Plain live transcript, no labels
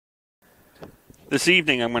This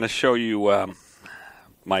evening I'm going to show you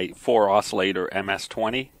my 4 oscillator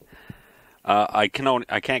MS-20. I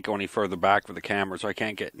can't go any further back with the camera, so I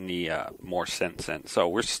can't get any more sense in. So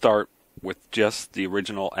we'll start with just the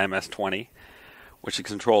original MS-20, which is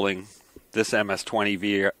controlling this MS-20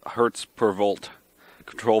 via Hertz per volt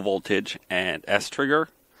control voltage and S trigger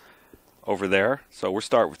over there. So we'll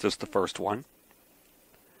start with just the first one.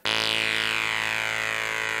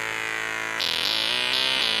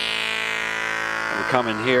 We'll come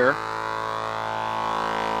in here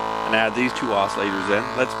and add these 2 oscillators in.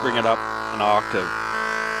 Let's bring it up an octave.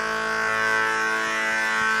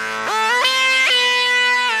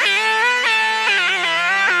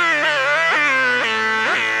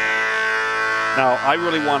 Now, I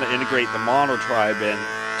really want to integrate the Monotribe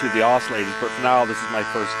into the oscillators, but for now this is my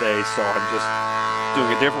first day, so I'm just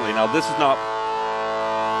doing it differently. Now, this is not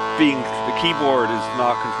the keyboard is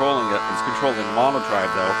not controlling it, it's controlling the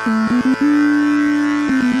Monotribe though.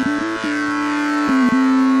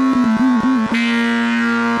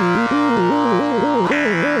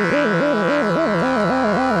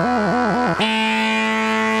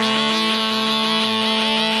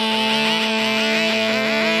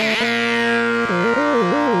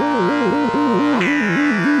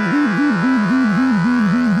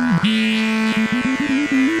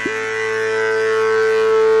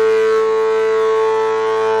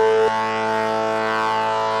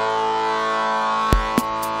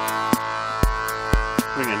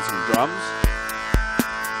 Bring in some drums.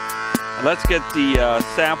 And let's get the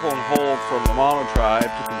sample and hold from the Monotribe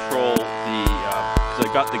to control the, because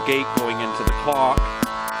I've got the gate going into the clock,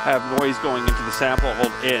 I have noise going into the sample and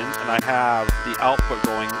hold in, and I have the output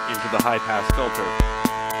going into the high pass filter.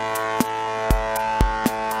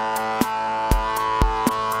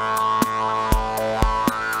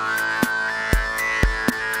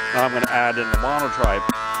 Now I'm going to add in the Monotribe.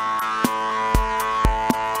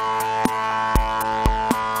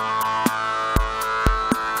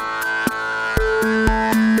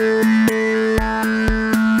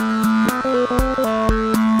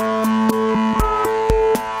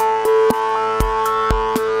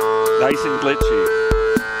 Nice and glitchy.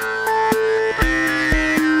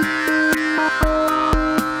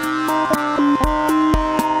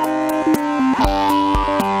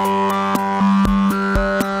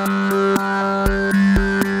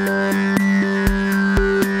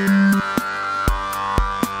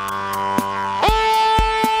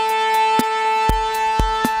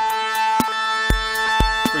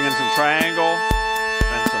 Bring in some triangle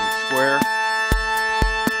and some square.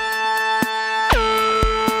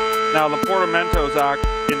 Now the portamentos act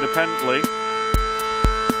independently.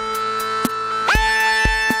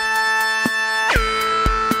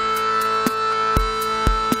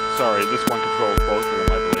 Sorry, this one controls both of them,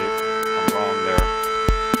 I believe. I'm wrong there.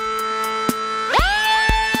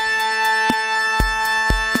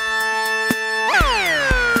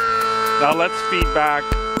 Now let's feed back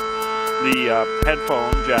the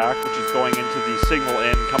headphone jack, which is going into the signal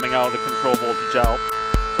in, coming out of the control voltage out.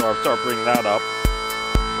 So I'll start bringing that up.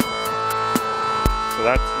 So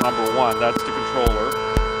that's number 1, that's the controller.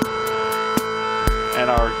 And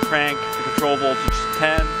our crank, the control voltage is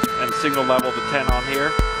 10, and signal level to 10 on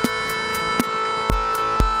here.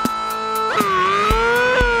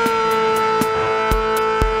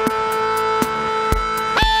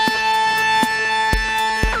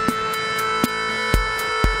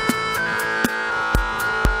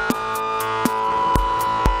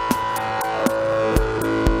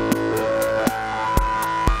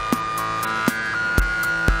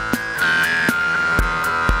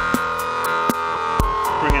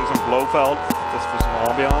 Blofeld, just for some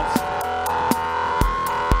ambiance.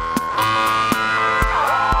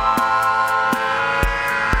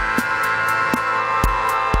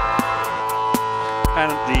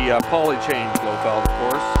 And the poly change Blofeld, of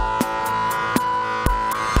course.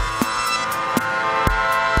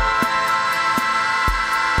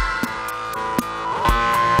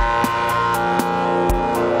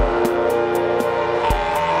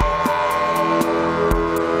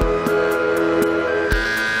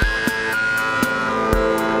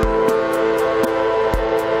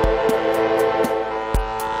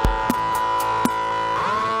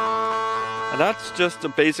 And that's just a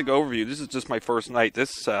basic overview. This is just my first night.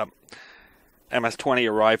 This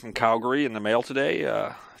MS-20 arrived from Calgary in the mail today.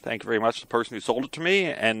 Thank you very much to the person who sold it to me.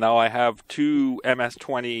 And now I have 2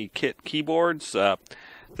 MS-20 Kit keyboards.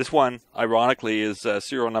 This one, ironically, is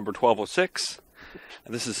serial number 1206.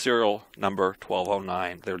 And this is serial number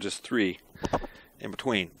 1209. There are just 3 in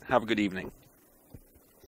between. Have a good evening.